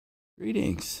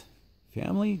Greetings,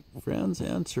 family, friends,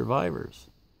 and survivors.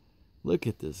 Look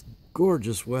at this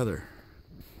gorgeous weather.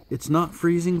 It's not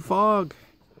freezing fog.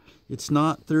 It's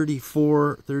not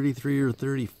 34, 33, or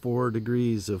 34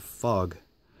 degrees of fog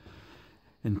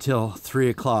until 3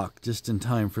 o'clock, just in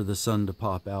time for the sun to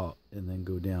pop out and then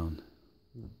go down.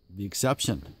 The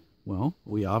exception, well,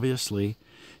 we obviously,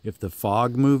 if the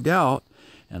fog moved out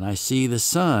and I see the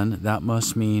sun, that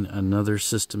must mean another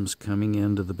system's coming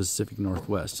into the Pacific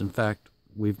Northwest. In fact,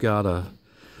 we've got a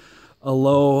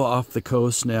low off the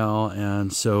coast now,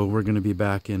 and so we're going to be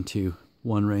back into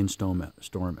one rainstorm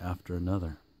after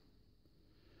another,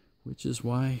 which is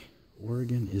why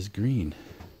Oregon is green.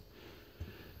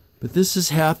 But this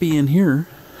is happy in here.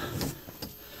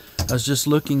 I was just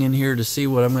looking in here to see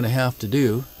what I'm going to have to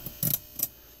do.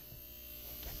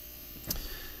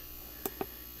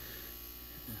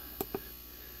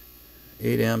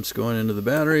 Eight amps going into the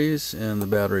batteries, and the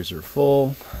batteries are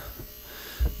full.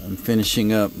 I'm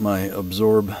finishing up my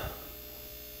absorb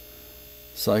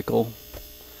cycle.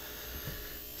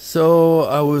 So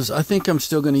I think I'm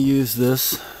still going to use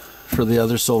this for the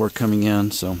other solar coming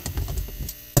in. So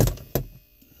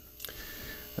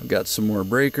I've got some more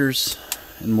breakers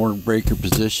and more breaker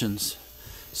positions.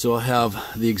 So I'll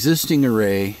have the existing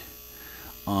array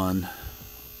on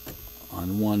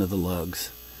one of the lugs.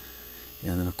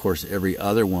 And then, of course, every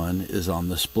other one is on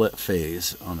the split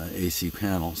phase on an AC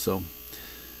panel. So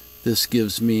this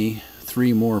gives me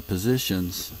 3 more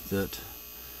positions that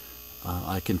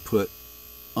I can put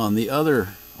on the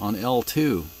other, on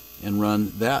L2, and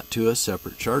run that to a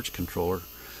separate charge controller.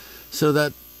 So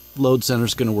that load center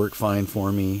is going to work fine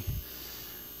for me.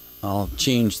 I'll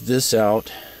change this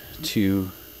out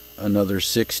to another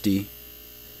 60.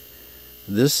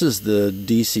 This is the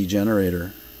DC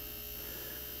generator.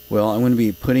 Well, I'm going to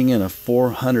be putting in a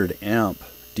 400 amp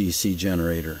DC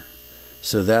generator.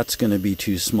 So that's going to be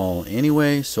too small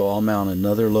anyway, so I'll mount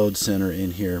another load center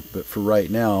in here. But for right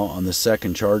now, on the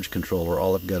second charge controller,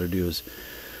 all I've got to do is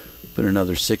put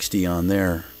another 60 on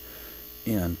there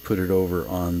and put it over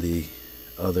on the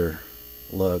other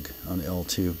lug on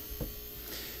L2.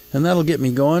 And that'll get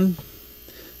me going.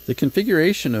 The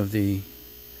configuration of the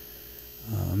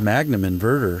Magnum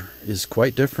inverter is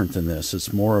quite different than this.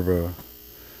 It's more of a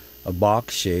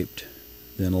box shaped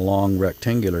than a long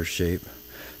rectangular shape.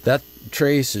 That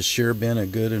trace has sure been a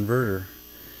good inverter.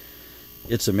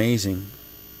 It's amazing.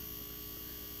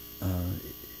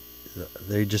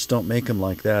 They just don't make them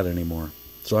like that anymore.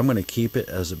 So I'm going to keep it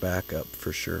as a backup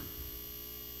for sure.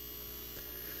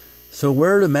 So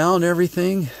where to mount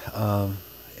everything?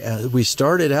 We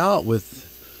started out with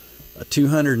a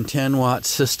 210 watt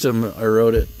system. I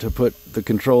wrote it to put the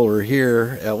controller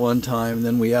here at one time.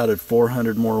 Then we added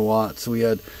 400 more watts. We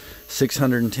had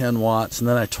 610 watts, and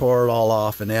then I tore it all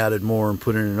off and added more and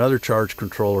put in another charge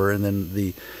controller, and then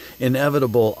the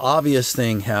inevitable obvious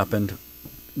thing happened.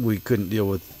 We couldn't deal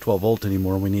with 12 volt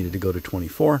anymore. We needed to go to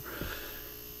 24,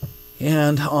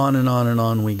 and on and on and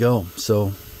on we go.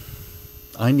 So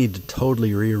I need to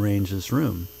totally rearrange this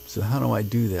room. So how do I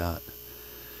do that?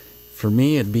 For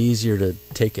me, it'd be easier to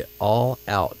take it all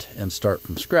out and start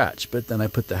from scratch, but then I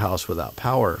put the house without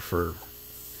power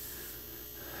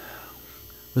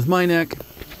with my neck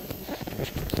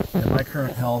and my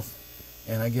current health,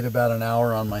 and I get about an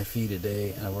hour on my feet a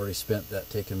day, and I've already spent that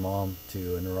taking Mom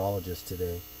to a neurologist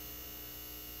today.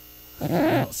 I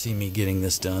don't see me getting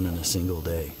this done in a single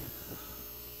day.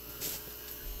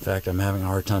 In fact, I'm having a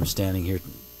hard time standing here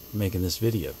making this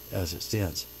video as it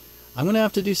stands. I'm going to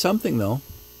have to do something though.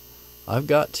 I've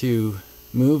got to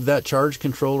move that charge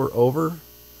controller over,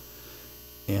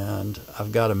 and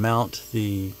I've got to mount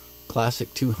the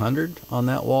Classic 200 on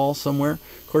that wall somewhere.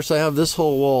 Of course, I have this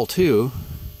whole wall too.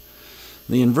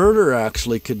 The inverter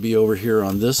actually could be over here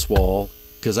on this wall,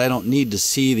 because I don't need to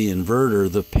see the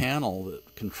inverter. The panel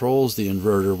that controls the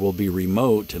inverter will be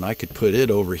remote, and I could put it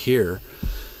over here.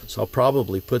 So I'll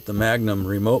probably put the Magnum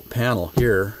remote panel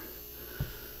here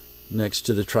next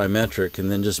to the trimetric, and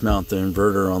then just mount the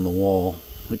inverter on the wall.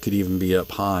 It could even be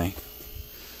up high.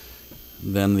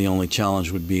 Then the only challenge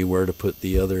would be where to put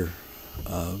the other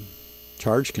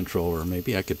charge controller.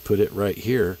 Maybe I could put it right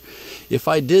here. If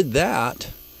I did that,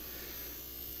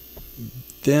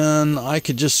 then I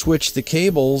could just switch the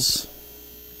cables,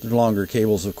 the longer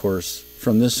cables of course,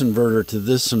 from this inverter to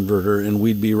this inverter, and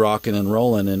we'd be rocking and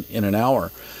rolling in an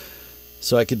hour.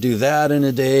 So I could do that in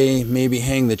a day, maybe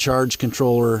hang the charge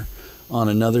controller on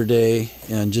another day,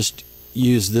 and just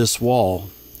use this wall.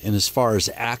 And as far as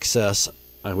access,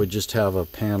 I would just have a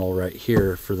panel right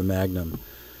here for the Magnum.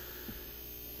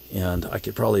 And I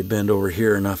could probably bend over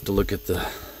here enough to look at the,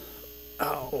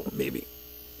 maybe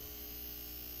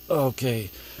Okay,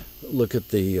 look at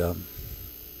the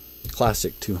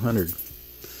Classic 200.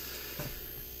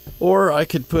 Or I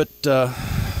could put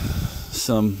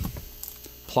some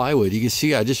plywood. You can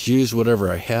see I just used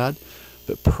whatever I had,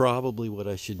 but probably what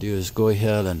I should do is go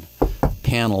ahead and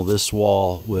panel this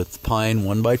wall with pine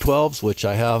 1x12s, which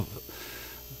I have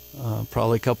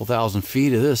probably a couple thousand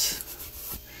feet of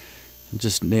this. And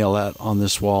just nail that on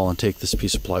this wall and take this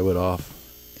piece of plywood off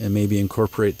and maybe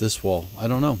incorporate this wall. I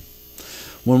don't know.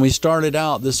 When we started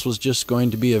out, this was just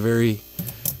going to be a very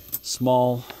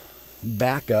small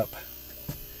backup,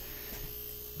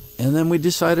 and then we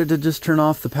decided to just turn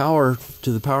off the power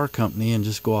to the power company and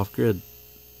just go off grid.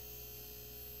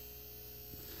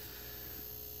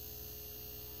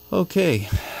 Okay,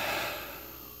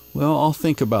 well, I'll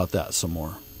think about that some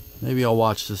more. Maybe I'll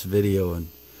watch this video and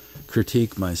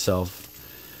critique myself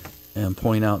and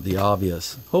point out the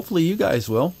obvious. Hopefully you guys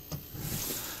will.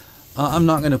 I'm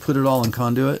not going to put it all in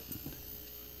conduit.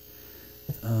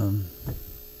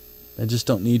 I just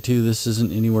don't need to. This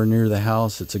isn't anywhere near the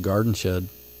house. It's a garden shed.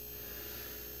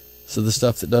 So the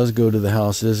stuff that does go to the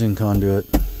house is in conduit.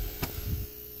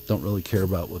 Don't really care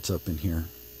about what's up in here.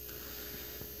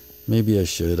 Maybe I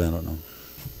should. I don't know.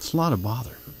 It's a lot of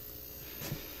bother.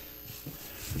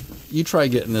 You try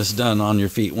getting this done on your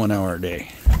feet 1 hour a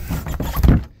day.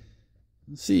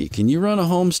 Let's see. Can you run a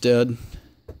homestead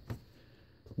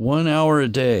 1 hour a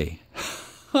day?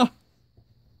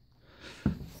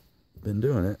 Been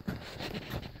doing it.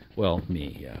 Well,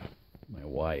 me, yeah. My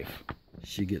wife.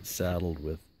 She gets saddled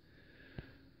with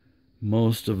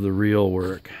most of the real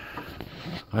work.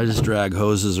 I just drag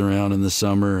hoses around in the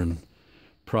summer and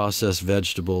process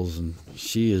vegetables, and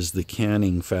she is the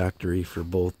canning factory for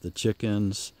both the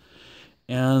chickens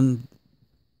and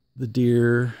the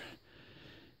deer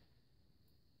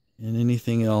and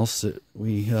anything else that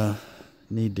we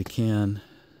need to can.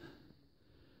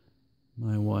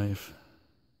 My wife.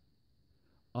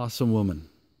 Awesome woman.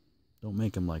 Don't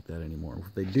make them like that anymore.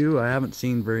 If they do, I haven't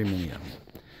seen very many of them.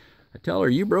 I tell her,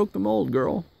 you broke the mold,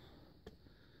 girl.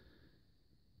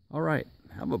 All right.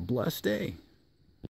 Have a blessed day.